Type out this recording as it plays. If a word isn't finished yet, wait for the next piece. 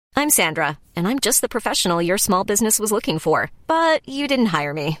I'm Sandra, and I'm just the professional your small business was looking for. But you didn't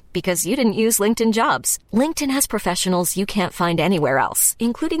hire me because you didn't use LinkedIn Jobs. LinkedIn has professionals you can't find anywhere else,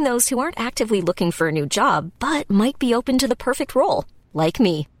 including those who aren't actively looking for a new job, but might be open to the perfect role, like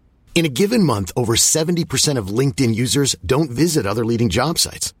me. In a given month, over 70% of LinkedIn users don't visit other leading job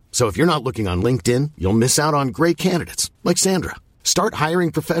sites. So if you're not looking on LinkedIn, you'll miss out on great candidates like Sandra. Start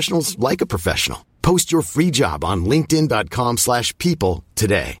hiring professionals like a professional. Post your free job on linkedin.com/people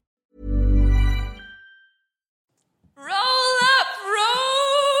today. Roll up,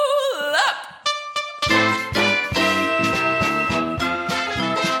 roll up.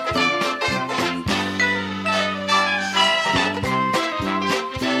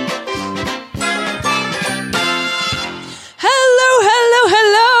 Hello, hello,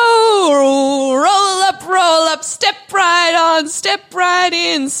 hello. Roll up, roll up. Step right on, step right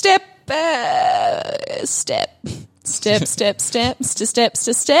in, step. Step.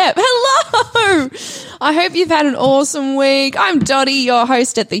 Hello! I hope you've had an awesome week. I'm Dottie, your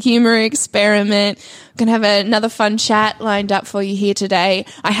host at The Humour Experiment. We're going to have another fun chat lined up for you here today.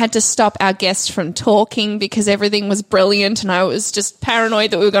 I had to stop our guest from talking because everything was brilliant and I was just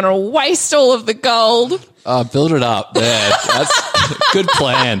paranoid that we were going to waste all of the gold. Build it up. Yeah, that's a good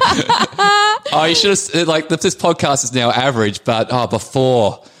plan. You should have, like, this podcast is now average, but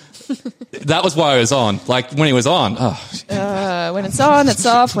before... That was why I was on. Like, when he was on. When it's on, it's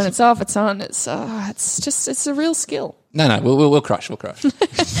off. When it's off, it's on. It's a real skill. No, we'll crush. We'll crush.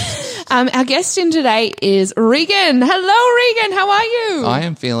 Our guest in today is Regan. Hello, Regan. How are you? I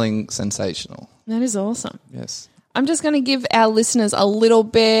am feeling sensational. That is awesome. Yes. I'm just going to give our listeners a little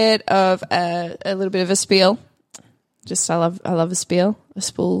bit of a spiel. I love a spiel, a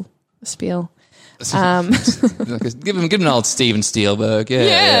spiel. Give him an old Steven Spielberg.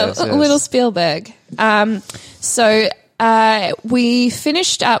 Yeah, a little Spielberg. So we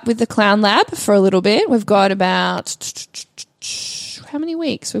finished up with the Clown Lab for a little bit. We've got about how many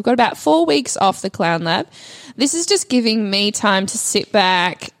weeks? We've got about 4 weeks off the Clown Lab. This is just giving me time to sit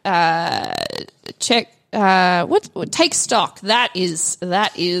back, check. Take stock. That is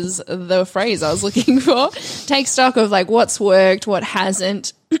the phrase I was looking for. Take stock of like what's worked, what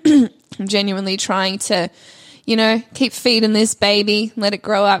hasn't. I'm genuinely trying to, keep feeding this baby, let it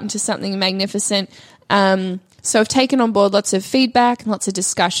grow up into something magnificent. So I've taken on board lots of feedback and lots of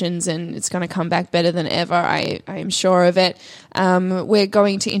discussions, and it's going to come back better than ever. I am sure of it. We're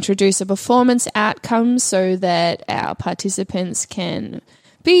going to introduce a performance outcome so that our participants can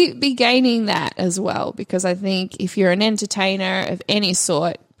be gaining that as well, because I think if you're an entertainer of any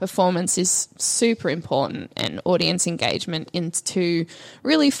sort, performance is super important, and audience engagement into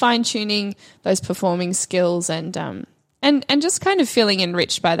really fine-tuning those performing skills and just kind of feeling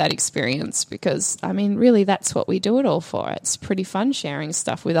enriched by that experience, because, I mean, really that's what we do it all for. It's pretty fun sharing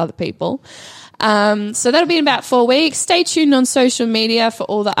stuff with other people. So that'll be in about 4 weeks. Stay tuned on social media for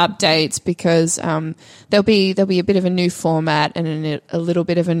all the updates, because there'll be a bit of a new format and a little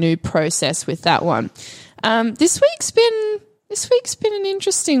bit of a new process with that one. This week's been an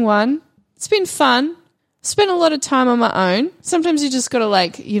interesting one. It's been fun. Spent a lot of time on my own. Sometimes you just got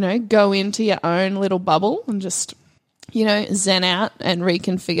to go into your own little bubble and just, zen out and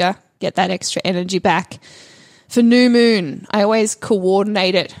reconfigure, get that extra energy back. For New Moon, I always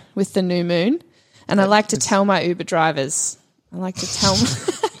coordinate it with the new moon, and I like to tell my Uber drivers. I like to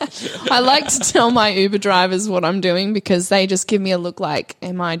tell my Uber drivers what I'm doing, because they just give me a look like,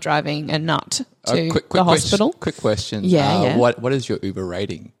 am I driving a nut to the hospital? Quick question. Yeah. What is your Uber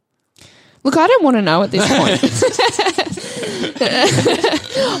rating? Look, I don't want to know at this point.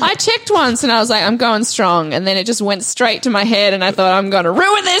 I checked once and I was like, I'm going strong. And then it just went straight to my head and I thought, I'm going to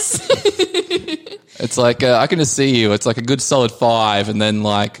ruin this. It's like, I can just see you. It's like a good solid 5, and then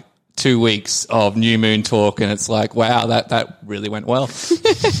like 2 weeks of New Moon talk, and it's like, wow, that really went well.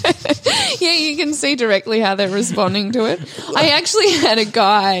 Yeah, you can see directly how they're responding to it. I actually had a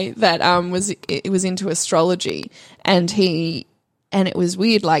guy that was into astrology, and it was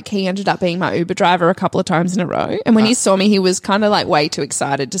weird. Like, he ended up being my Uber driver a couple of times in a row. And when he saw me, he was kind of like way too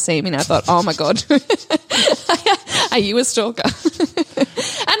excited to see me. And I thought, oh my God, are you a stalker?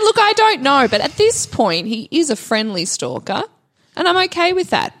 And look, I don't know, but at this point, he is a friendly stalker, and I'm okay with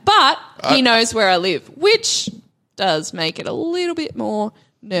that. But he knows where I live, which does make it a little bit more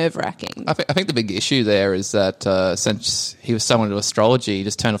nerve-wracking. I think the big issue there is that since he was someone into astrology, he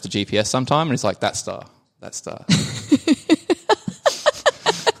just turned off the GPS sometime, and he's like, that star.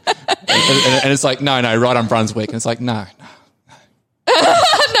 And it's like, no, right on Brunswick. And it's like, no.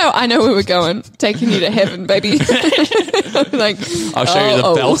 No, I know where we're going. Taking you to heaven, baby. Like, I'll show you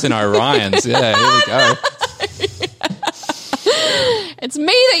the belt in Orion's. Yeah, here we go. It's me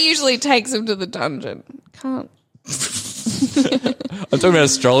that usually takes him to the dungeon. Can't. I'm talking about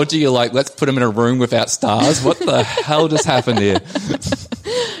astrology. You're like, let's put him in a room without stars. What the hell just happened here?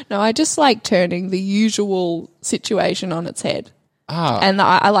 No, I just like turning the usual situation on its head. Ah. And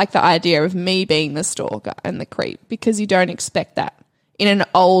I like the idea of me being the stalker and the creep because you don't expect that in an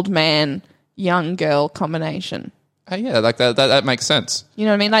old man, young girl combination. Oh, yeah, like that makes sense. You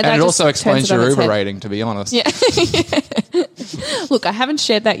know what I mean? Like and that it also just turns explains it on your its Uber head. rating, to be honest. Yeah. Look, I haven't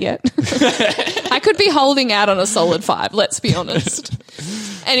shared that yet. I could be holding out on a solid 5, let's be honest.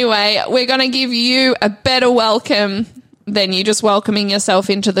 Anyway, we're going to give you a better welcome than you just welcoming yourself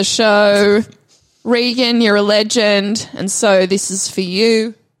into the show. Regan, you're a legend, and so this is for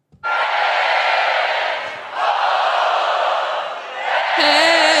you.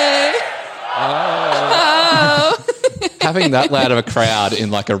 Hey. Oh. Having that loud of a crowd in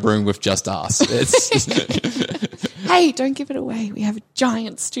like a room with just us. Hey, don't give it away. We have a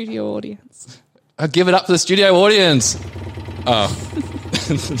giant studio audience. I give it up for the studio audience. Oh,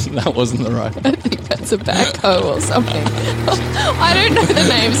 that wasn't the right one. I think that's a backhoe or something. I don't know the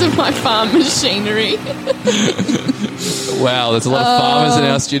names of my farm machinery. Wow, there's a lot of farmers in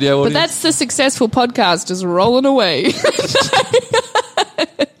our studio audience. But that's the successful podcast just rolling away.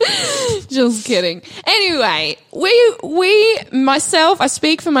 Just kidding. Anyway, I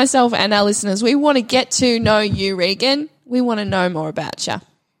speak for myself and our listeners. We want to get to know you, Regan. We want to know more about you.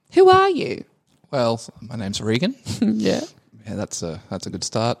 Who are you? Well, my name's Regan. Yeah. Yeah, that's a good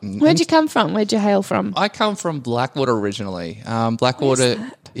start. And Where'd you come from? Where'd you hail from? I come from Blackwater originally. Blackwater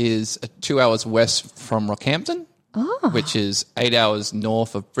is 2 hours west from Rockhampton, which is 8 hours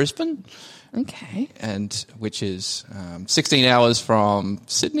north of Brisbane. Okay. And which is 16 hours from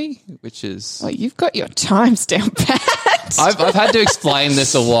Sydney, which is... Oh, you've got your times down pat. I've had to explain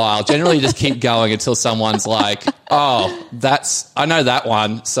this a while. Generally, just keep going until someone's like, oh, I know that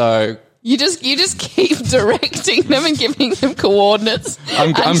one, so... You just keep directing them and giving them coordinates I'm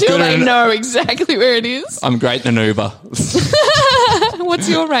until good they at know exactly where it is. I'm great in an Uber. What's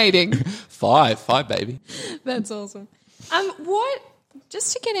your rating? 5, baby. That's awesome.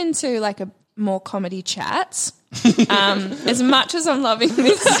 Just to get into like a more comedy chats, as much as I'm loving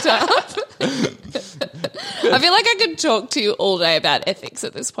this stuff, I feel like I could talk to you all day about ethics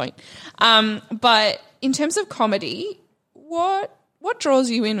at this point. But in terms of comedy, what draws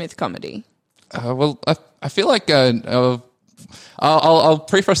you in with comedy? Well, I feel like I'll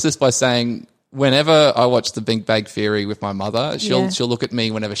preface this by saying whenever I watch The Big Bang Theory with my mother, she'll look at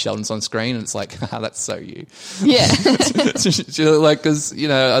me whenever Sheldon's on screen and it's like, that's so you. Yeah. She'll like, because,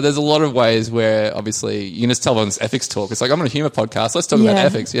 there's a lot of ways where obviously you can just tell on this ethics talk. It's like, I'm on a humour podcast. Let's talk about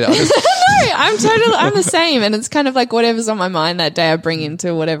ethics. Yeah. I'm the same. And it's kind of like whatever's on my mind that day I bring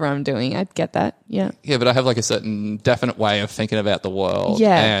into whatever I'm doing. I get that. Yeah. Yeah, but I have like a certain definite way of thinking about the world.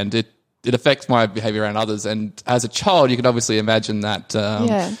 Yeah. And it affects my behaviour around others. And as a child, you can obviously imagine that,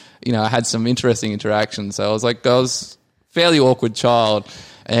 I had some interesting interactions. So I was fairly awkward child.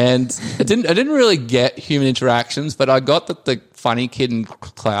 And I didn't really get human interactions, but I got that the funny kid in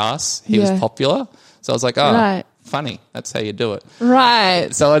class, he was popular. So I was like, funny. That's how you do it.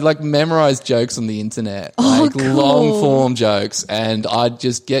 Right. So I'd like memorize jokes on the internet, cool. long form jokes, and I'd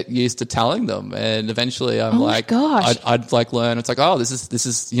just get used to telling them. And eventually I'd like learn. It's like, this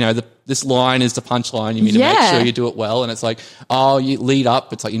is this line is the punchline. You need to make sure you do it well. And it's like, you lead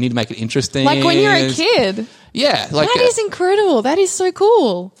up. It's like you need to make it interesting. Like when you're a kid. Yeah. Like, that is incredible. That is so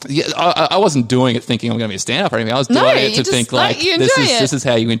cool. Yeah, I wasn't doing it thinking I'm going to be a stand-up or anything. I was doing it to think like this is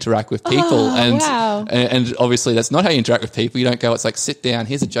how you interact with people. And obviously that's not how you interact with people. You don't go, it's like, sit down,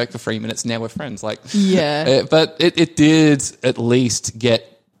 here's a joke for 3 minutes, now we're friends. Like, but it did at least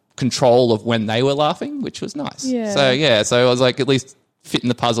get control of when they were laughing, which was nice. Yeah. So I was like, at least fit in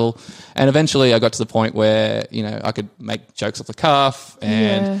the puzzle. And eventually I got to the point where, I could make jokes off the cuff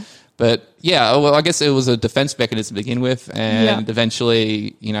But I guess it was a defense mechanism to begin with, and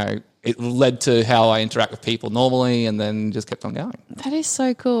eventually, it led to how I interact with people normally, and then just kept on going. That is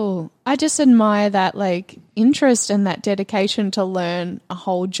so cool. I just admire that interest and that dedication to learn a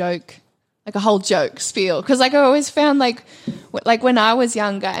whole joke spiel. Because I always found like when I was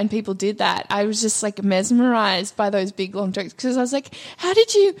younger and people did that, I was just mesmerized by those big long jokes because I was like, how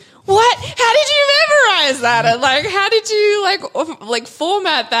did you memorize that? And how did you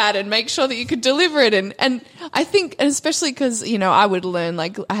format that and make sure that you could deliver it? And I think, and especially because, I would learn,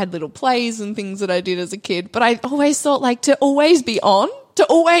 I had little plays and things that I did as a kid, but I always thought to always be on, to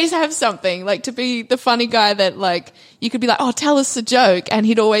always have something, to be the funny guy that you could be like, oh, tell us a joke, and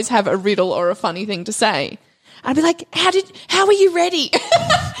he'd always have a riddle or a funny thing to say. I'd be like, how are you ready?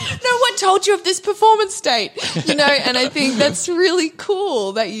 No one told you of this performance date, you know, and I think that's really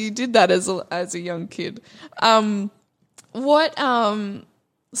cool that you did that as a young kid. So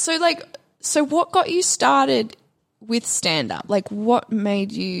what got you started with stand-up? Like, what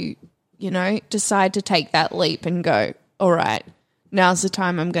made you, you know, decide to take that leap and go, all right, now's the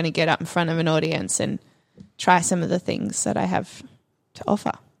time I'm going to get up in front of an audience and try some of the things that I have to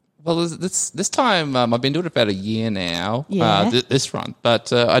offer? Well, this time I've been doing it about a year now, this run.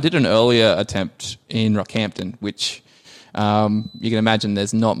 But I did an earlier attempt in Rockhampton, which you can imagine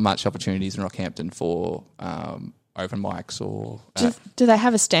there's not much opportunities in Rockhampton for open mics or... Do they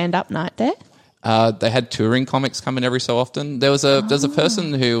have a stand-up night there? They had touring comics come in every so often. There's a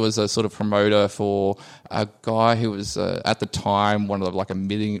person who was a sort of promoter for a guy who was at the time one of like a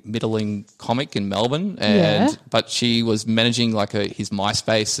middling comic in Melbourne, but she was managing like his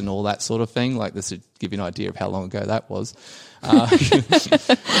MySpace and all that sort of thing. Like, this would give you an idea of how long ago that was.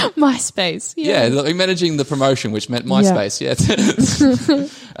 MySpace, like managing the promotion, which meant MySpace.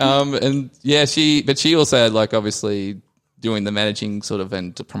 She also had like obviously doing the managing sort of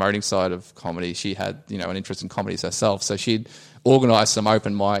and promoting side of comedy. She had, you know, an interest in comedies herself. So she'd organise some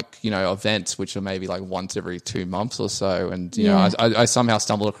open mic, you know, events, which are maybe like once every 2 months or so. And, you know, I somehow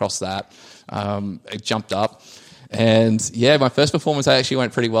stumbled across that. It jumped up. And, my first performance actually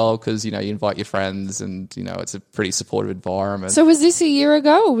went pretty well because, you know, you invite your friends and, you know, it's a pretty supportive environment. So was this a year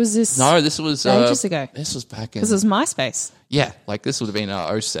ago or was this... No, this was... ages ago? This was back in... Because it was MySpace. Yeah, like this would have been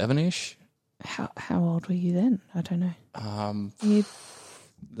 07-ish. How old were you then? I don't know.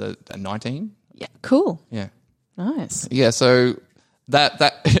 19. Yeah, cool. Yeah, nice. Yeah, so that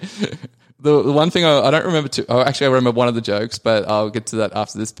the one thing I don't remember I remember one of the jokes, but I'll get to that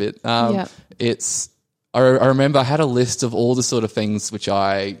after this bit. I remember I had a list of all the sort of things which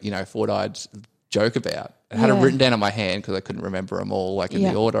I, you know, thought I'd joke about. I had them written down on my hand because I couldn't remember them all like in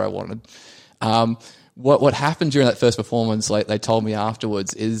the order I wanted. What happened during that first performance, like they told me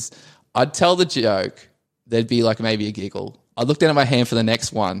afterwards, is I'd tell the joke, there'd be like maybe a giggle. I'd look down at my hand for the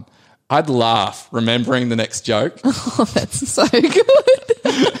next one. I'd laugh, remembering the next joke. Oh, that's so good.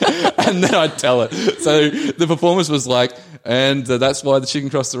 And then I'd tell it. So the performance was like, and that's why the chicken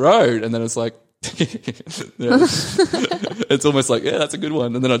crossed the road. And then it's like, it's almost like, that's a good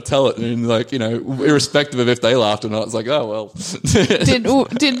one. And then I'd tell it and like, you know, irrespective of if they laughed or not, it's like, oh, well. Did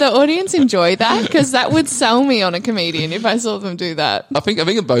the audience enjoy that? Because that would sell me on a comedian if I saw them do that. I think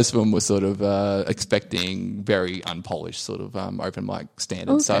both of them were sort of expecting very unpolished sort of open mic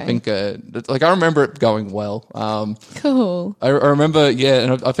standards. Okay. So I think, like, I remember it going well. Cool. I remember,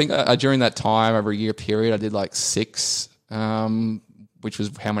 and I think during that time, over a year period, I did like 6, which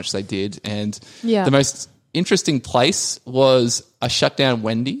was how much they did. And the most interesting place was a shut down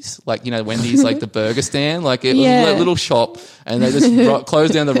Wendy's. Like, you know, Wendy's, like the burger stand. Like, it was a little shop and they just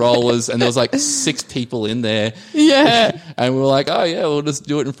closed down the rollers and there was like 6 people in there. Yeah. And we were like, oh, yeah, we'll just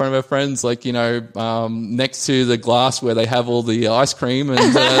do it in front of our friends, like, you know, next to the glass where they have all the ice cream and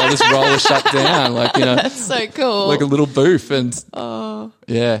this roller shut down. Like, you know. That's so cool. Like a little booth. And,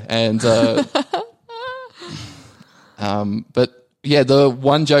 but, yeah, the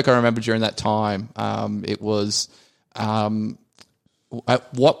one joke I remember during that time, it was, at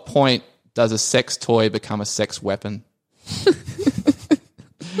what point does a sex toy become a sex weapon?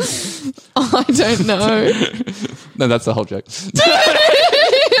 I don't know. No, that's the whole joke.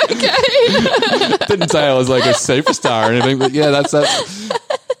 Okay. Didn't say I was like a superstar or anything, but yeah, that's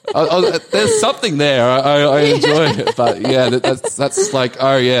there's something there. I enjoy it, but yeah, that's like,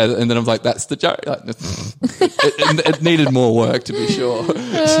 oh yeah, and then I'm like, that's the joke. Like, it needed more work to be sure.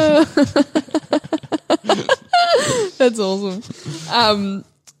 That's awesome. I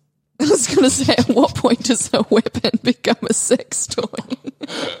was going to say, at what point does a weapon become a sex toy?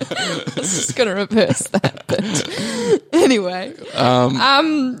 I was just going to reverse that, but anyway.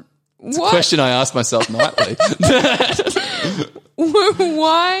 It's a question I ask myself nightly.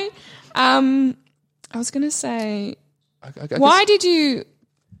 Why? I was going to say, why do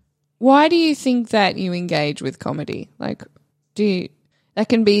you think that you engage with comedy? Like, that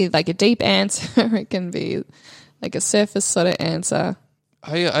can be like a deep answer. It can be like a surface sort of answer.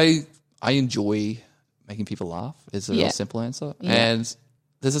 I enjoy making people laugh is a real simple answer. Yeah. And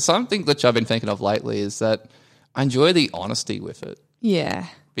there's something that I've been thinking of lately is that I enjoy the honesty with it. Yeah.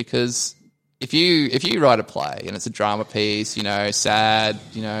 Because if you write a play and it's a drama piece, you know, sad,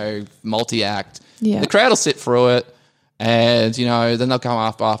 you know, multi-act, the crowd will sit through it and, you know, then they'll come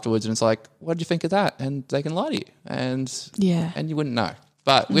up afterwards and it's like, what did you think of that? And they can lie to you and you wouldn't know.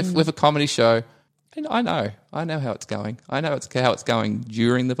 But with a comedy show, I know how it's going. I know how it's going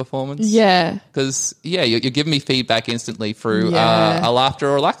during the performance. Yeah. Because you're giving me feedback instantly through Yeah. a laughter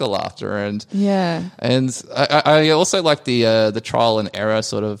or lack of laughter, and Yeah. and I also like the trial and error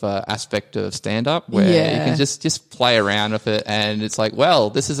sort of aspect of stand up, where you can just play around with it, and it's like, well,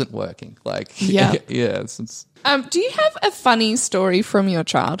 this isn't working. Like, Yeah. yeah. Do you have a funny story from your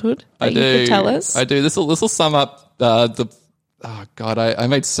childhood that I you do. could tell us? I do. This will sum up the. Oh God, I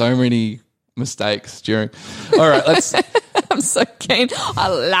made so many mistakes during. All right, let's. I'm so keen. I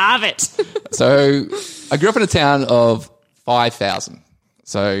love it. So I grew up in a town of 5,000.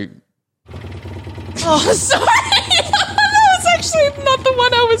 So Oh, sorry. That was actually not the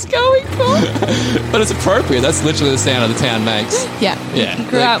one I was going for. but it's appropriate. That's literally the sound the town makes. Yeah. Yeah. You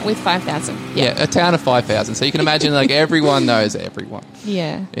grew up with 5,000. Yeah, a town of 5,000. So you can imagine like everyone knows everyone.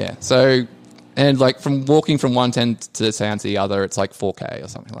 Yeah. Yeah. So and like from walking from one town to the town to the other, it's like 4K or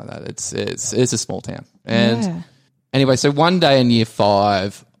something like that. It's a small town. And Yeah. anyway, so one day in year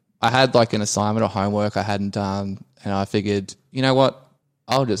 5, I had like an assignment or homework I hadn't done, and I figured, you know what,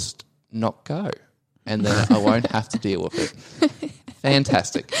 I'll just not go, and then I won't have to deal with it.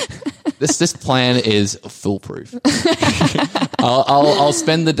 Fantastic. This plan is foolproof. I'll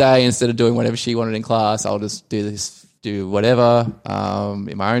spend the day, instead of doing whatever she wanted in class, I'll just do whatever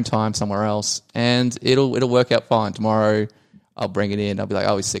in my own time somewhere else, and it'll work out fine. Tomorrow I'll bring it in. I'll be like,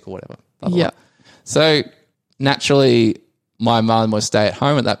 oh, he's sick or whatever. Blah, blah, Yeah. blah. So naturally, my mum was stay at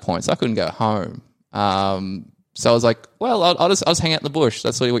home at that point, so I couldn't go home. So I was like, well, I'll just hang out in the bush.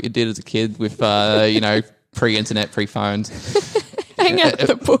 That's what you did as a kid with, pre-internet, pre-phones. Hang out in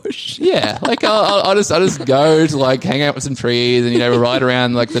the bush. Yeah, like I'll just go to like hang out with some trees and ride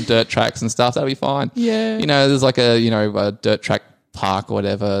around like the dirt tracks and stuff. That'll be fine. Yeah. There's like a dirt track park or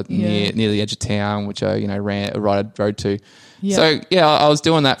whatever near the edge of town, which I rode to. Yeah. So yeah, I was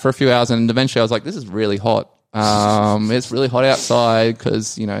doing that for a few hours, and eventually I was like, this is really hot. It's really hot outside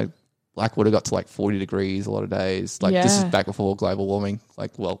because Blackwood have got to like 40 degrees a lot of days. Like this is back before global warming.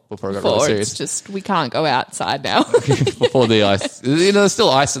 Like, well, before it got really serious. It's just we can't go outside now. Before the ice, there's still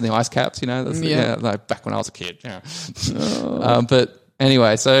ice in the ice caps. That's, Yeah. like back when I was a kid. Yeah. But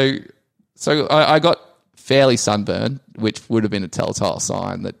anyway, so I got fairly sunburned, which would have been a telltale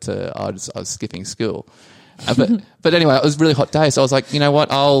sign that I was skipping school. But anyway, it was a really hot day, so I was like, you know what?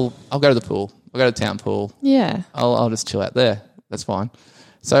 I'll go to the pool. I'll go to the town pool. Yeah. I'll just chill out there. That's fine.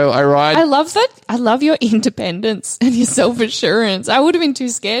 So I ride. I love that. I love your independence and your self-assurance. I would have been too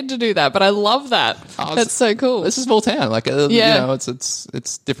scared to do that, but I love that. That's so cool. It's a small town. Like,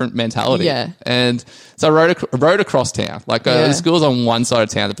 it's different mentality. Yeah. And so I rode across town. Like, the school's on one side of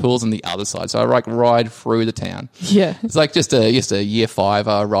town, the pool's on the other side. So I ride through the town. Yeah. It's like just a year 5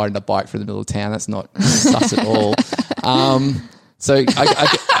 riding a bike through the middle of town. That's not sus at all. So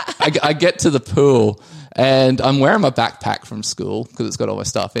I get to the pool, and I'm wearing my backpack from school because it's got all my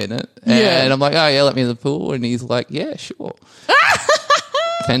stuff in it. And I'm like, oh, yeah, let me in the pool. And he's like, yeah, sure.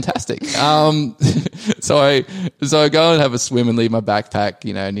 Fantastic. So I go and have a swim and leave my backpack,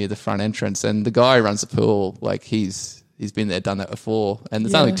 near the front entrance. And the guy who runs the pool, like he's been there, done that before. And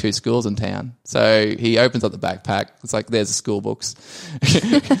there's only 2 schools in town. So he opens up the backpack. It's like, there's the school books.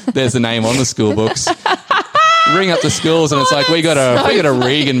 There's the name on the school books. Ring up the schools, and it's like, we got a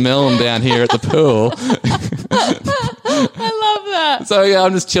Regan Milne down here at the pool. I love that. So yeah,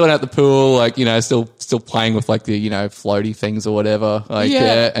 I'm just chilling at the pool, like still playing with like the floaty things or whatever. Like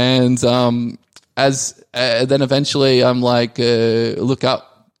and as then eventually I'm like look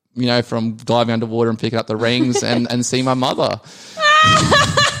up, from diving underwater and picking up the rings and see my mother.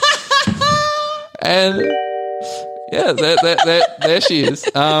 And yeah, there she is.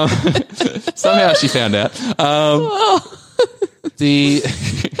 Somehow she found out.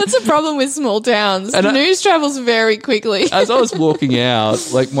 That's a problem with small towns. And News travels very quickly. As I was walking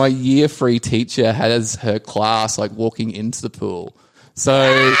out, like my year 3 teacher has her class like walking into the pool.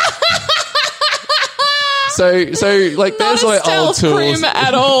 So like there's my old tools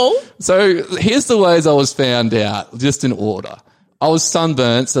at all. So here's the ways I was found out, just in order. I was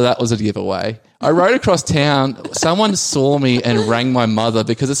sunburnt, so that was a giveaway. I rode across town. Someone saw me and rang my mother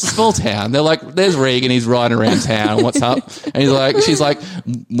because it's a small town. They're like, there's Regan. He's riding around town. What's up? And she's like,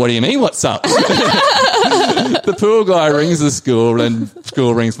 what do you mean, what's up? The pool guy rings the school, and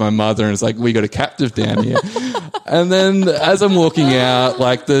school rings my mother, and it's like, we got a captive down here. And then as I'm walking out,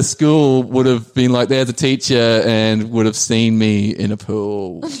 like the school would have been like, there's a teacher, and would have seen me in a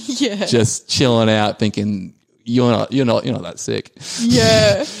pool, just chilling out, thinking, you're not that sick.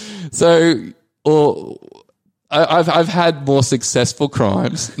 Yeah. So, or I've had more successful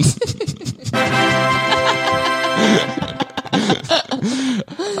crimes.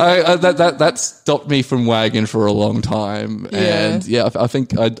 That stopped me from wagging for a long time. And I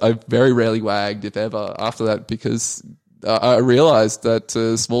think I very rarely wagged, if ever, after that, because I realised that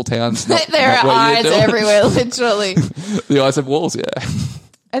small towns not, there not are eyes doing. everywhere, literally. The eyes have walls, yeah.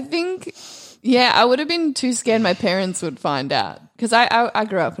 I think, I would have been too scared my parents would find out, because I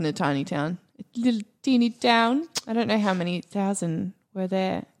grew up in a tiny town, a little teeny town. I don't know how many thousand were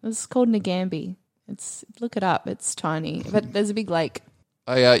there. It was called Nagambie. Look it up. It's tiny, but there's a big lake.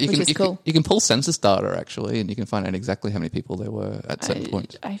 You can pull census data actually, and you can find out exactly how many people there were at certain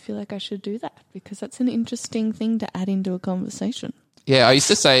points. I feel like I should do that because that's an interesting thing to add into a conversation. Yeah, I used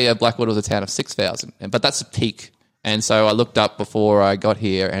to say Blackwater was a town of 6,000, but that's a peak. And so I looked up before I got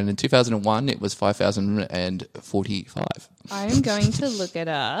here, and in 2001 it was 5,045. I am going to look it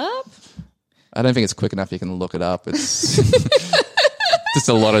up. I don't think it's quick enough. You can look it up. It's just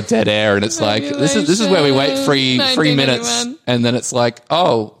a lot of dead air, and it's like this is where we wait 3 minutes, and then it's like,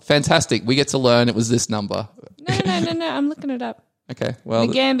 oh, fantastic, we get to learn it was this number. No, I'm looking it up. Okay, well,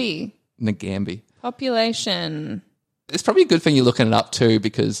 Nagambie population. It's probably a good thing you're looking it up too,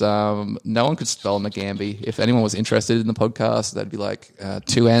 because no one could spell Nagambie. If anyone was interested in the podcast, they'd be like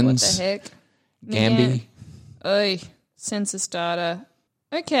 2 N's. What the heck? Gambie. Oy, census data.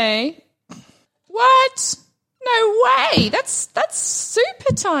 Okay. What? No way. That's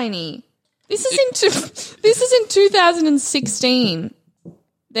super tiny. This is in 2016.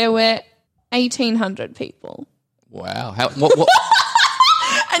 There were 1,800 people. Wow. What?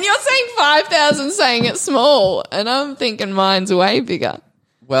 And you're saying 5,000 saying it's small, and I'm thinking mine's way bigger.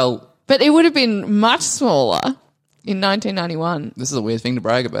 Well, but it would have been much smaller in 1991. This is a weird thing to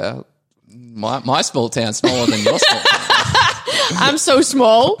brag about. My small town's smaller than your small town. I'm so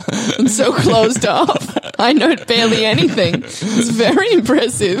small and so closed off. I know barely anything. It's very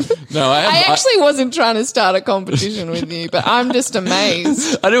impressive. No, I actually wasn't trying to start a competition with you, but I'm just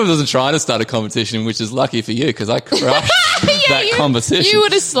amazed. I wasn't trying to start a competition, which is lucky for you because I crushed that competition. You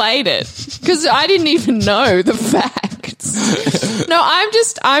would have slayed it because I didn't even know the facts. No,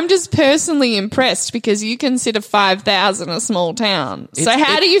 I'm just personally impressed because you consider 5,000 a small town. So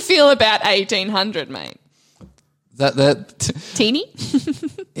how do you feel about 1,800, mate? Teeny?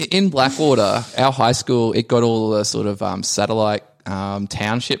 In Blackwater, our high school, it got all the sort of satellite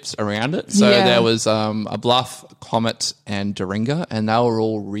townships around it. So there was a Bluff, Comet, and Doringa, and they were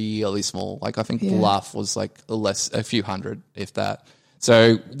all really small. Like I think Bluff was like a few hundred, if that.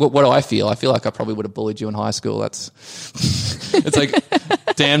 So what do I feel? I feel like I probably would have bullied you in high school. It's like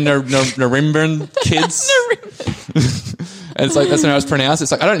damn Narimban kids. And it's like, that's how it's pronounced.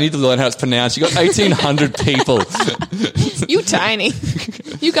 It's like, I don't need to learn how it's pronounced. You got 1,800 people. You tiny.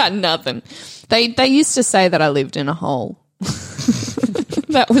 You got nothing. They used to say that I lived in a hole.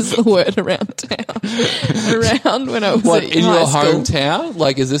 That was the word around town. Around when I was in your school. Hometown?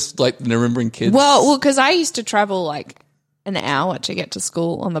 Like, is this like Narimban kids? Well, because I used to travel like an hour to get to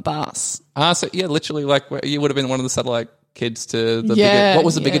school on the bus. So yeah, literally like you would have been one of the satellite kids to the bigger, what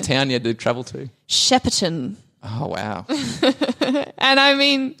was the bigger town you had to travel to? Shepparton. Oh, wow. And I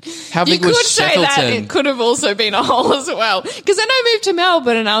mean, how big you was could say that it could have also been a hole as well. Because then I moved to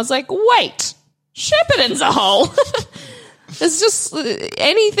Melbourne and I was like, wait, Shepparton's a hole. It's just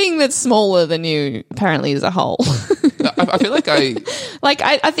anything that's smaller than you apparently is a hole. I feel like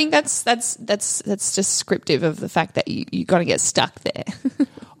I think that's descriptive of the fact that you're going to get stuck there. You're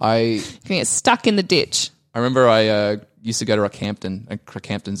going to get stuck in the ditch. I remember I used to go to Rockhampton.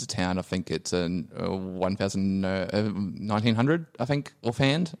 Rockhampton's a town. I think it's 1,900, I think,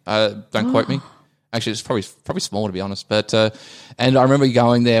 offhand. Don't quote me. Actually, it's probably smaller, to be honest. But and I remember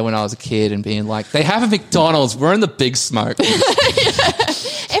going there when I was a kid and being like, they have a McDonald's. We're in the big smoke.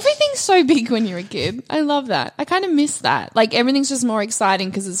 Everything's so big when you're a kid. I love that. I kind of miss that. Like, everything's just more exciting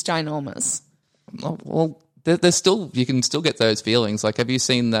because it's ginormous. Well, there's still, you can still get those feelings. Like, have you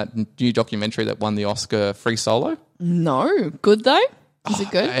seen that new documentary that won the Oscar, Free Solo? No. Good, though? Is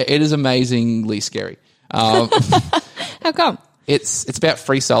it good? It is amazingly scary. How come? It's about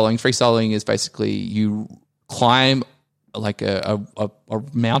free soloing. Free soloing is basically you climb like a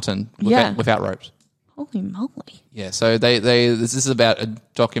mountain without ropes. Holy moly! Yeah, so this is about a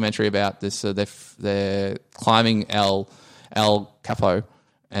documentary about this. They're climbing El Capo,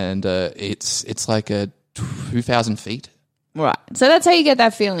 and it's like 2,000 feet. Right. So that's how you get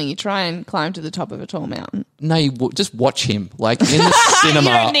that feeling. You try and climb to the top of a tall mountain. No, you just watch him. Like in the cinema,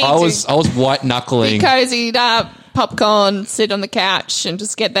 I was white knuckling. Be cozied up, popcorn, sit on the couch, and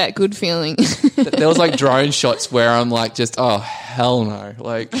just get that good feeling. There was like drone shots where I'm like, just oh hell no!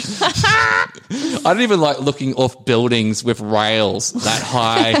 Like I don't even like looking off buildings with rails that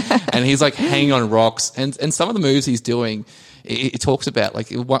high, and he's like hanging on rocks, and some of the moves he's doing. it talks about like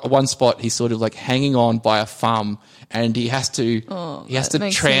one spot he's sort of like hanging on by a thumb, and he has to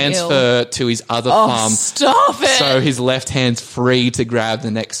transfer to his other thumb. Stop it! So his left hand's free to grab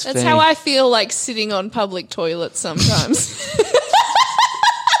the next thing. That's how I feel like sitting on public toilets sometimes.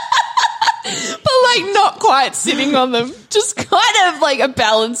 But like not quite sitting on them, just kind of like a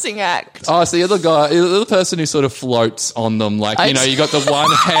balancing act. Oh, so the other person who sort of floats on them, like, you know, you got the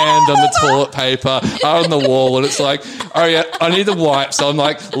one hand on the toilet paper on the wall, and it's like, oh yeah, I need the wipe, so I'm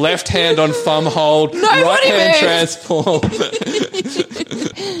like left hand on thumb hold, right hand transport.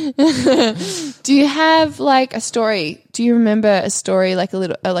 Do you have like a story? Do you remember a story, like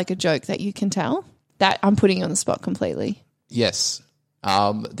a joke that you can tell? That I'm putting you on the spot completely. Yes.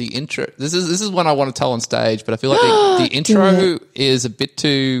 The intro. This is one I want to tell on stage, but I feel like the intro is a bit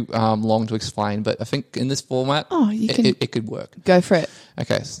too long to explain. But I think in this format, it could work. Go for it.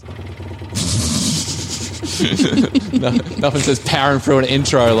 Okay. Nothing says powering through an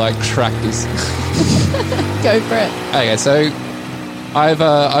intro like tractors. Go for it. Okay, so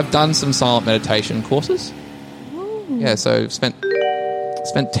I've done some silent meditation courses. Ooh. Yeah, so spent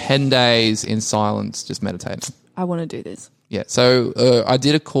 10 days in silence just meditating. I want to do this. Yeah, so I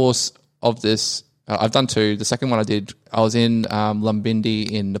did a course of this. I've done 2. The second one I was in Lumbindi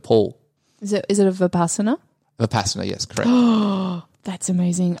in Nepal. Is it a Vipassana? Vipassana, yes, correct. That's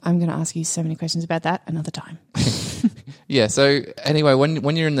amazing. I'm going to ask you so many questions about that another time. Yeah, so anyway,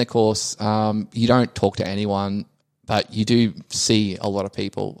 when you're in the course, you don't talk to anyone, but you do see a lot of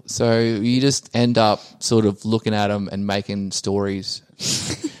people. So you just end up sort of looking at them and making stories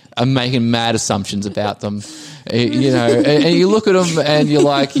and making mad assumptions about them. You know, and you look at them and you're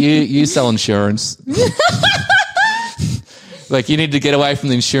like, you sell insurance. Like, you need to get away from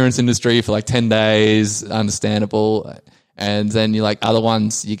the insurance industry for like 10 days, understandable. And then you're like, other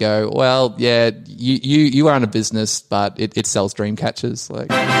ones, you go, well, yeah, you are in a business, but it sells dream catchers. Like,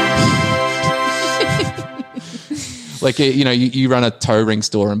 like, you know, you run a toe ring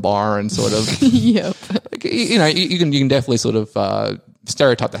store in Byron, sort of. Yep. Like, you know, you can definitely sort of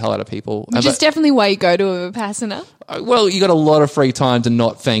stereotype the hell out of people. Which is definitely why you go to a Vipassana. Well, you got a lot of free time to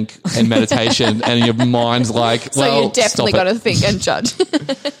not think and meditation, and your mind's like, well, so you definitely got to think and judge.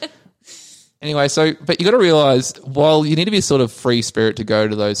 Anyway, but you got to realize, while you need to be a sort of free spirit to go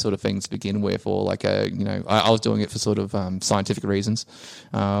to those sort of things to begin with, or like I was doing it for sort of scientific reasons.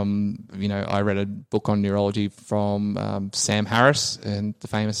 You know, I read a book on neurology from Sam Harris, and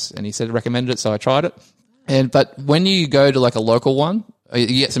he said recommended it, so I tried it. But when you go to like a local one, you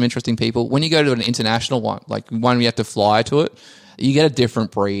get some interesting people. When you go to an international one, like one you have to fly to it, you get a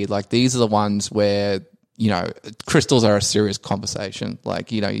different breed. Like, these are the ones where, you know, crystals are a serious conversation.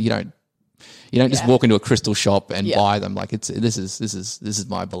 Like, you know, you don't just walk into a crystal shop and buy them. Like, this is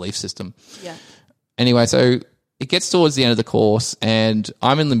my belief system. Yeah. Anyway, so it gets towards the end of the course, and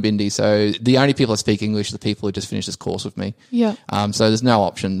I'm in Lumbindi, so the only people that speak English are the people who just finished this course with me. Yeah. So there's no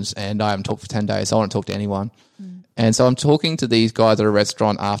options, and I haven't talked for 10 days, so I want to talk to anyone. And so I'm talking to these guys at a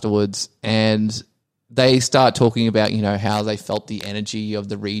restaurant afterwards, and they start talking about, you know, how they felt the energy of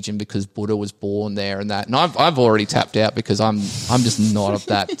the region because Buddha was born there and that. And I've already tapped out because I'm just not of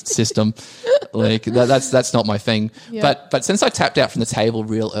that system. Like, that's not my thing. Yeah. But since I tapped out from the table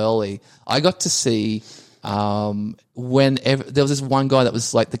real early, I got to see whenever there was this one guy that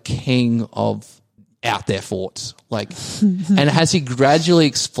was like the king of out there thoughts, like, and as he gradually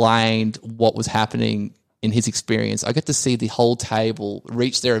explained what was happening in his experience, I get to see the whole table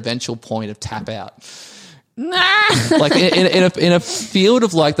reach their eventual point of tap out. Like in a field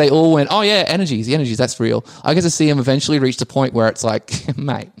of like, they all went, oh yeah, the energies, that's real. I get to see him eventually reach the point where it's like,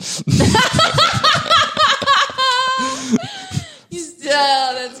 mate.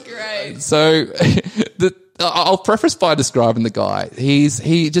 Yeah, that's great. So I'll preface by describing the guy.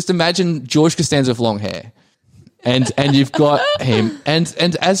 He just imagine George Costanza with long hair. And you've got him. And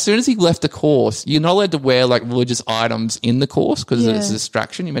as soon as he left the course, you're not allowed to wear like religious items in the course because it's a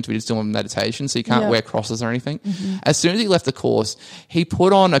distraction. You're meant to be just doing meditation, so you can't wear crosses or anything. Mm-hmm. As soon as he left the course, he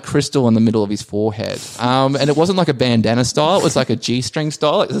put on a crystal in the middle of his forehead. And it wasn't like a bandana style. It was like a G-string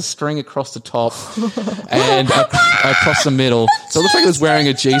style. Like, there's a string across the top and across the middle. So it looks like he was wearing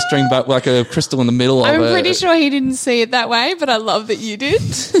a G-string, but like a crystal in the middle of it. I'm pretty sure he didn't see it that way, but I love that you did.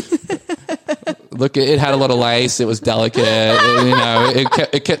 Look, it had a lot of lace. It was delicate.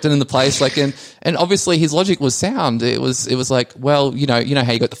 It kept it in the place. Like, and obviously his logic was sound. It was like, well, you know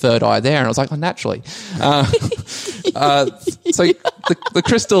how you got the third eye there, and I was like, oh, naturally. So the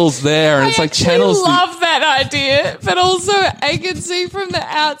crystal's there, and it's like channels. I love that idea, but also I can see from the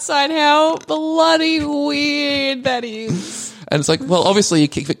outside how bloody weird that is. And it's like, well, obviously you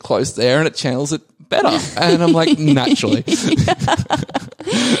keep it close there, and it channels it better. And I'm like, naturally.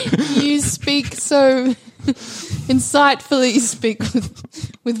 You speak so insightfully, you speak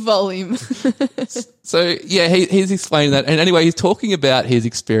with volume. So, yeah, he's explaining that. And anyway, he's talking about his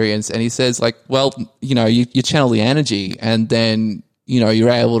experience and he says, like, well, you know, you channel the energy and then, you know, you're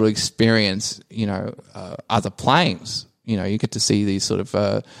able to experience, you know, other planes. You know, you get to see these sort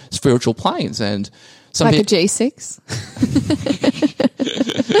of spiritual planes and some like a G6?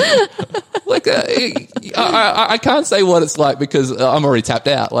 Like, I can't say what it's like because I'm already tapped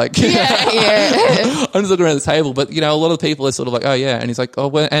out. Like, Yeah. I'm just looking around the table, but you know, a lot of people are sort of like, oh yeah, and he's like, oh,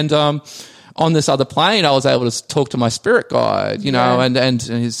 well, and on this other plane, I was able to talk to my spirit guide, you know, and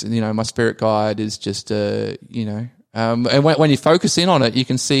his, you know, my spirit guide is just, you know, and when you focus in on it, you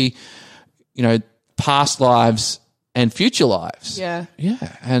can see, you know, past lives and future lives. Yeah.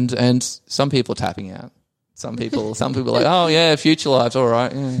 Yeah. And some people are tapping out. Some people are like, oh yeah, future lives, all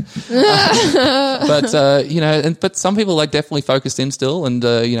right. Yeah. But you know, but some people like definitely focused in still, and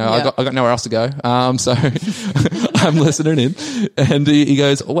you know, I got nowhere else to go. So I'm listening in, and he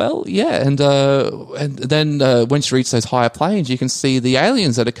goes, well, yeah, and then when she reaches those higher planes, you can see the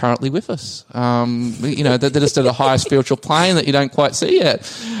aliens that are currently with us. You know, they're just at a higher spiritual plane that you don't quite see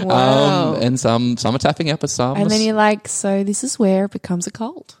yet. Wow. And some are tapping out, but some. And then you're like, so this is where it becomes a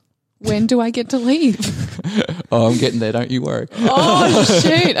cult. When do I get to leave? Oh, I'm getting there. Don't you worry. Oh,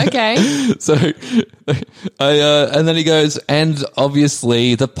 shoot. Okay. So, and then he goes, and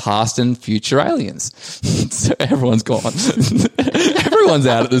obviously the past and future aliens. So everyone's gone. Everyone's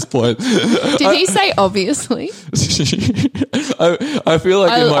out at this point. Did he say obviously? I feel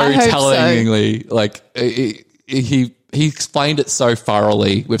like in my I hope retellingly, like he explained it so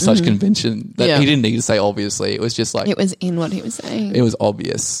thoroughly with such conviction that he didn't need to say obviously. It was just like It was in what he was saying. it was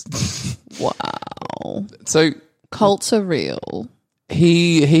obvious. Wow. So Cults are real.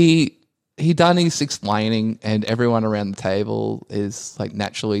 he done his explaining, and everyone around the table is like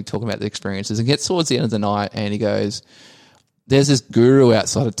naturally talking about the experiences, and gets towards the end of the night and he goes, there's this guru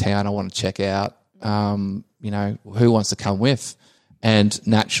outside of town I want to check out. You know, who wants to come with? And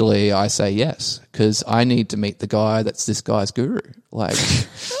naturally I say yes, because I need to meet the guy that's this guy's guru. Like,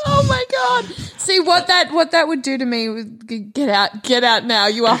 Oh my God. See what that would do to me would get out now.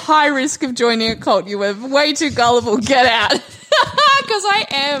 You are high risk of joining a cult. You were way too gullible. Get out. Because I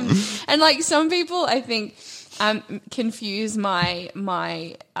am. And like some people I think confuse my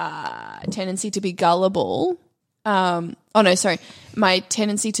tendency to be gullible. My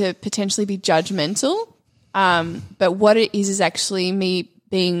tendency to potentially be judgmental. But what it is actually me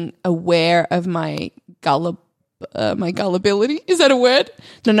being aware of my gullibility. Is that a word?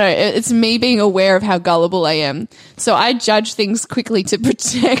 No, it's me being aware of how gullible I am. So I judge things quickly to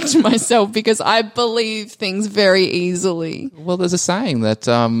protect myself because I believe things very easily. well, there's a saying that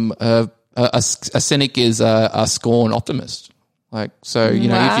a cynic is a scorn optimist. Like, so, you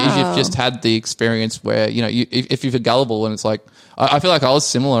know, if you've just had the experience where, you know, if you're gullible, and it's like, I feel like I was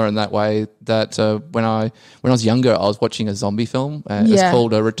similar in that way that when I was younger, I was watching a zombie film. It's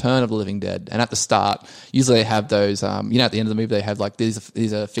called Return of the Living Dead. And at the start, usually they have those, you know, at the end of the movie, they have like,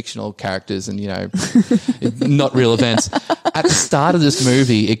 these are fictional characters and, you know, not real events. At the start of this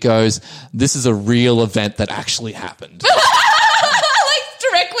movie, it goes, this is a real event that actually happened.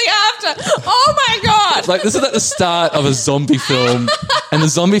 Directly after. Oh my God. Like, this is at the start of a zombie film, and the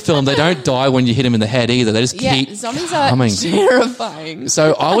zombie film, they don't die when you hit them in the head either. They just keep zombies coming. are terrifying.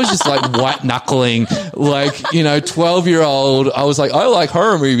 So I was just like white knuckling, like, you know, 12-year-old. I was like, I like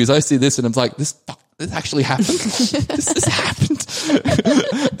horror movies. I see this and I'm like, this actually happened. this happened.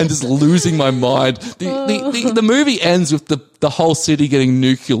 And just losing my mind. The movie ends with the whole city getting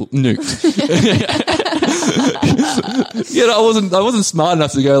nuked. You know, I wasn't smart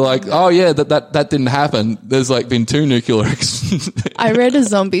enough to go like, oh yeah, that didn't happen. There's like been 2 nuclear. I read a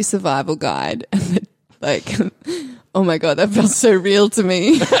zombie survival guide and like, oh my God, that felt so real to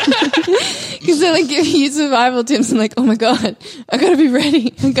me. Because they're like giving you survival tips and like, oh my God, I gotta be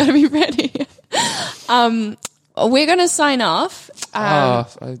ready. We're gonna sign off.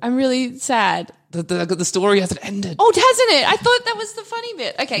 I'm really sad. The story hasn't ended. Oh, hasn't it? I thought that was the funny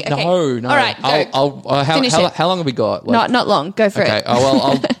bit. Okay. No. All right, go. How long have we got? Not long. Go for it. Okay. Oh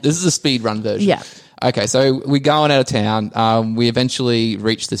well. This is a speed run version. Yeah. Okay, so we're going out of town. We eventually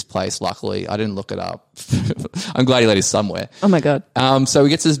reached this place, luckily. I didn't look it up. I'm glad he led us somewhere. Oh, my God. So we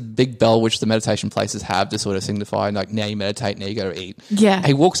get to this big bell, which the meditation places have to sort of signify, like, now you meditate, now you go to eat. Yeah.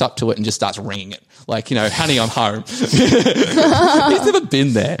 He walks up to it and just starts ringing it. Like, honey, I'm home. He's never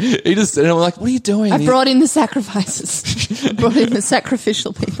been there. And I'm like, what are you doing? I brought in the sacrifices. I brought in the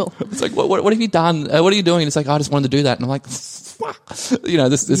sacrificial people. It's like, what have you done? What are you doing? And it's like, I just wanted to do that. And I'm like, fuck.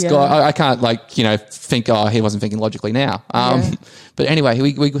 This guy, I can't think, he wasn't thinking logically now. But anyway,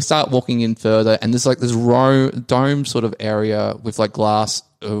 we start walking in further, and there's like this dome sort of area with like glass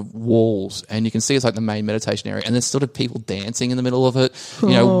walls, and you can see it's like the main meditation area, and there's sort of people dancing in the middle of it,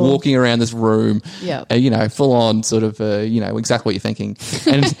 walking around this room, full on sort of, exactly what you're thinking.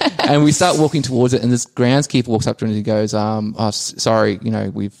 And we start walking towards it, and this groundskeeper walks up to him and he goes, sorry,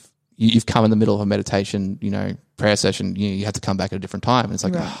 you've come in the middle of a meditation, prayer session, you have to come back at a different time. And it's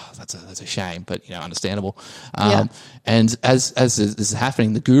like, that's a shame, but understandable. And as this is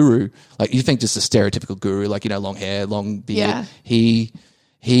happening, the guru, like you think just a stereotypical guru, like, long hair, long beard, he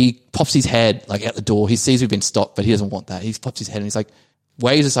pops his head like out the door. He sees we've been stopped, but he doesn't want that. He pops his head and he's like,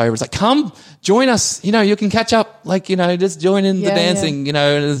 waves us over. It's like, come join us. You can catch up. Like, just join in the dancing,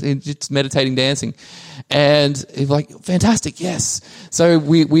 just meditating, dancing. And he's like, fantastic. Yes. So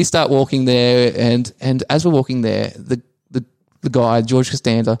we start walking there. And as we're walking there, the guy, George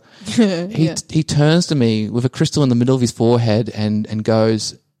Costanza, he turns to me with a crystal in the middle of his forehead and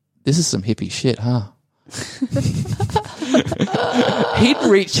goes, this is some hippie shit, huh? He'd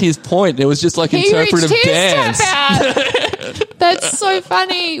reached his point. It was just like interpretive dance. That's so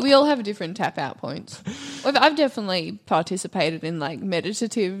funny. We all have different tap out points. I've definitely participated in like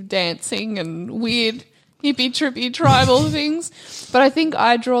meditative dancing and weird hippie trippy tribal things, but I think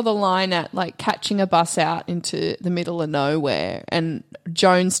I draw the line at like catching a bus out into the middle of nowhere, and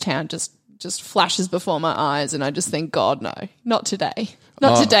Jonestown just flashes before my eyes, and I just think, God, no, not today.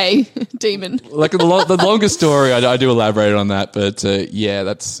 Not today, demon. Like the longest story, I do elaborate on that, but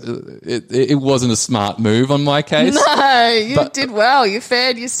that's it wasn't a smart move on my case. No, you did well. You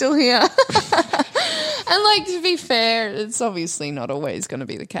fared. You're still here. And like, to be fair, it's obviously not always going to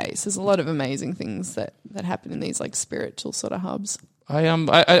be the case. There's a lot of amazing things that happen in these like spiritual sort of hubs.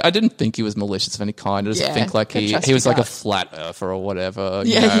 I didn't think he was malicious of any kind. I just think like he was like a flat earther or whatever.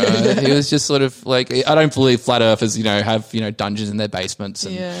 He was just sort of like, I don't believe flat earthers, have, dungeons in their basements.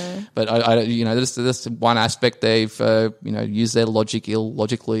 But I there's one aspect they've, used their logic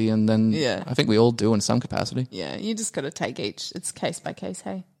illogically, and then I think we all do in some capacity. Yeah. You just got to take it's case by case.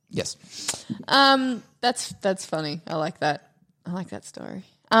 Hey. Yes. That's funny. I like that. I like that story.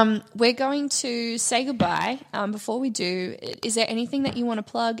 We're going to say goodbye. Before we do, is there anything that you want to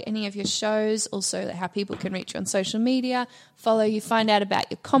plug, any of your shows, also how people can reach you on social media, follow you, find out about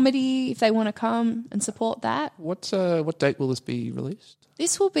your comedy if they want to come and support that? What date will this be released?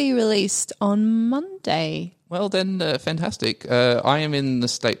 This will be released on Monday. Well, then, fantastic. I am in the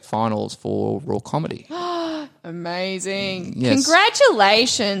state finals for Raw Comedy. Amazing. Yes.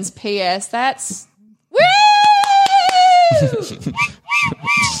 Congratulations, PS. That's... Woo!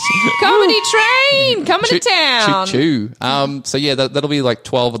 Comedy train coming to town. Choo. That'll be like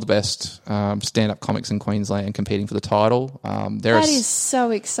 12 of the best stand-up comics in Queensland competing for the title. That is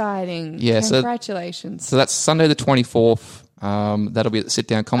so exciting. Yeah, congratulations. So that's Sunday the 24th. That'll be at the Sit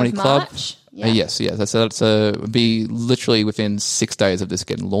Down Comedy Club. March? Yeah. Yes. That's be literally within 6 days of this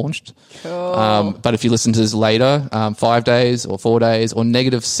getting launched. Cool. But if you listen to this later, 5 days or 4 days or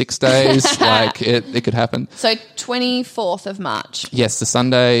negative 6 days, like it could happen. So 24th of March. Yes, the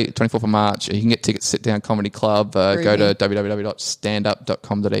Sunday, 24th of March. You can get tickets, Sit Down Comedy Club. Go to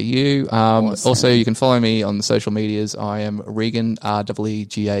www.standup.com.au. Awesome. Also, you can follow me on the social medias. I am Regan,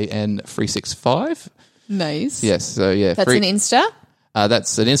 REEGAN 365. Nice. Yes, so yeah. That's an Insta?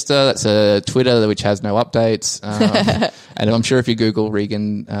 That's an Insta, that's a Twitter, which has no updates. And I'm sure if you Google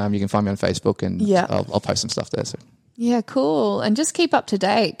Regan, you can find me on Facebook, and I'll post some stuff there. So. Yeah, cool. And just keep up to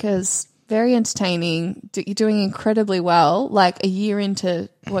date, because very entertaining. You're doing incredibly well. Like a year into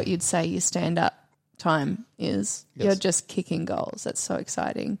what you'd say your stand-up time is, you're just kicking goals. That's so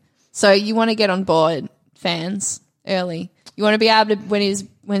exciting. So you want to get on board, fans, early. You want to be able to, when his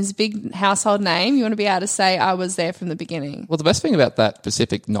big household name, you want to be able to say, I was there from the beginning. Well, the best thing about that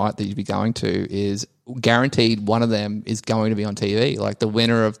specific night that you'd be going to is guaranteed one of them is going to be on TV. Like the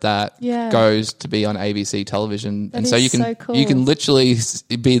winner of that goes to be on ABC television. That so you can literally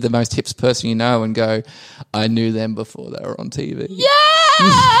be the most hips person you know and go, I knew them before they were on TV.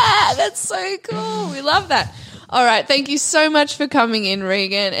 Yeah! That's so cool. We love that. All right. Thank you so much for coming in,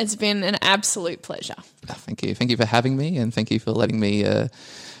 Regan. It's been an absolute pleasure. Thank you. Thank you for having me, and thank you for letting me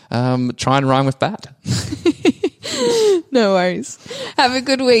try and rhyme with bad. No worries. Have a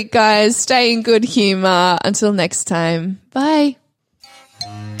good week, guys. Stay in good humour. Until next time. Bye.